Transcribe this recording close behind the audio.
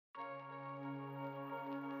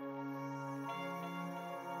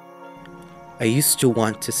I used to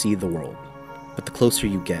want to see the world, but the closer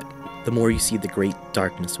you get, the more you see the great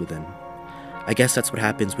darkness within. I guess that's what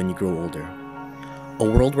happens when you grow older. A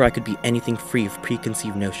world where I could be anything free of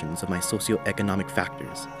preconceived notions of my socioeconomic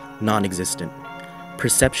factors, non-existent.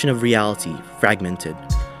 Perception of reality, fragmented.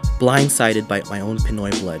 Blindsided by my own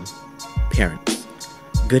Pinoy blood. Parents.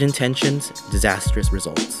 Good intentions, disastrous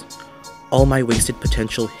results. All my wasted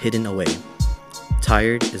potential hidden away.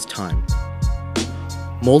 Tired as time.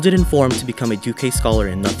 Molded and formed to become a Duque scholar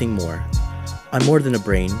and nothing more. I'm more than a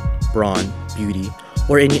brain, brawn, beauty,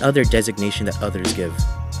 or any other designation that others give.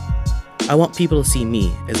 I want people to see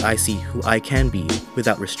me as I see who I can be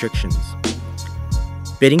without restrictions.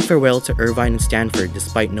 Bidding farewell to Irvine and Stanford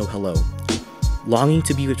despite no hello. Longing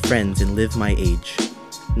to be with friends and live my age.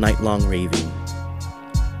 Night-long raving.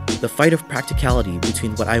 The fight of practicality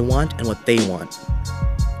between what I want and what they want.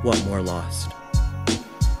 What more lost?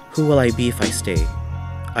 Who will I be if I stay?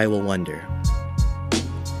 I will wonder.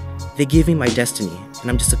 They gave me my destiny, and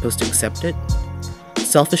I'm just supposed to accept it?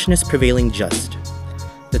 Selfishness prevailing just.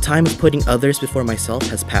 The time of putting others before myself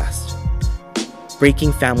has passed.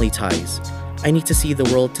 Breaking family ties. I need to see the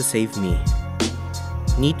world to save me.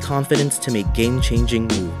 Need confidence to make game-changing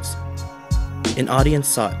moves. An audience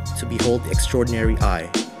sought to behold the extraordinary I.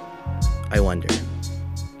 I wonder.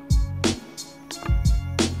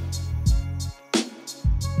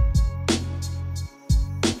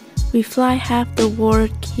 We fly half the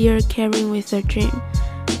world here carrying with a dream.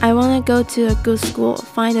 I wanna go to a good school,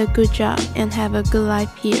 find a good job, and have a good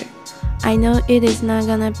life here. I know it is not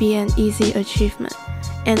gonna be an easy achievement,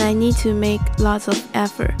 and I need to make lots of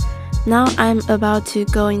effort. Now I'm about to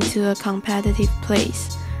go into a competitive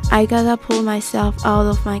place. I gotta pull myself out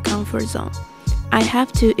of my comfort zone. I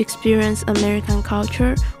have to experience American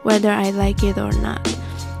culture whether I like it or not.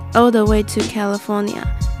 All the way to California.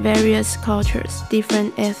 Various cultures,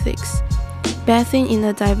 different ethics, bathing in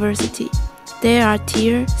the diversity. They are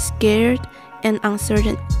tears, scared, and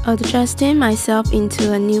uncertain. Adjusting myself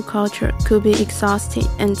into a new culture could be exhausting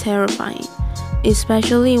and terrifying,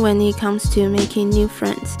 especially when it comes to making new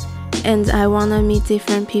friends. And I wanna meet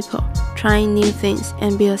different people, trying new things,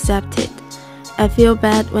 and be accepted. I feel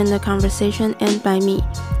bad when the conversation ends by me,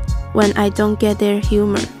 when I don't get their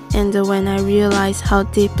humor, and when I realize how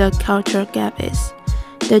deep the culture gap is.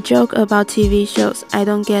 The joke about TV shows, I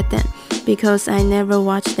don't get them because I never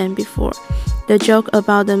watched them before. The joke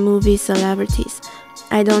about the movie celebrities,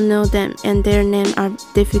 I don't know them and their names are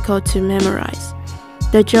difficult to memorize.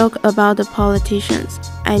 The joke about the politicians,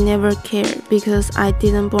 I never cared because I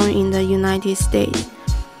didn't born in the United States.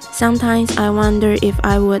 Sometimes I wonder if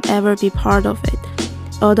I would ever be part of it.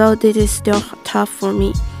 Although this is still tough for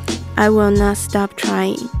me, I will not stop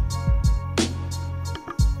trying.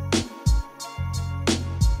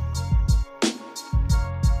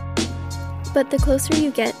 But the closer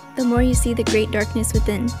you get, the more you see the great darkness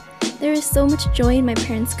within. There is so much joy in my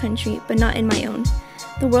parents' country, but not in my own.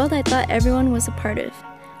 The world I thought everyone was a part of.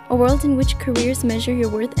 A world in which careers measure your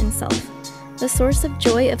worth and self. The source of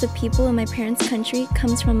joy of the people in my parents' country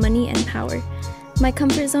comes from money and power. My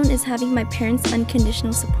comfort zone is having my parents'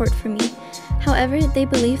 unconditional support for me. However, they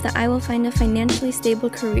believe that I will find a financially stable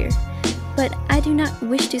career. But I do not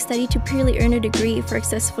wish to study to purely earn a degree for a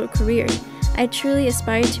successful career. I truly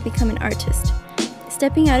aspire to become an artist.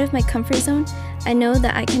 Stepping out of my comfort zone, I know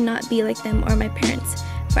that I cannot be like them or my parents,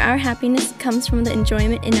 for our happiness comes from the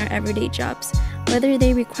enjoyment in our everyday jobs, whether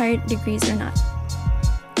they require degrees or not.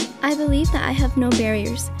 I believe that I have no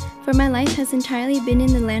barriers, for my life has entirely been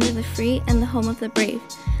in the land of the free and the home of the brave.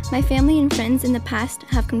 My family and friends in the past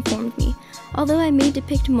have conformed me. Although I may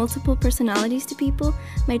depict multiple personalities to people,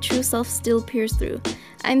 my true self still peers through.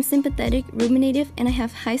 I am sympathetic, ruminative, and I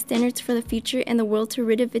have high standards for the future and the world to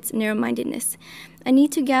rid of its narrow-mindedness. I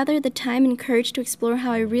need to gather the time and courage to explore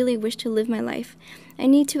how I really wish to live my life. I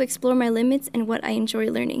need to explore my limits and what I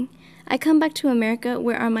enjoy learning. I come back to America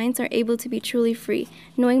where our minds are able to be truly free,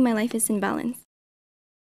 knowing my life is in balance.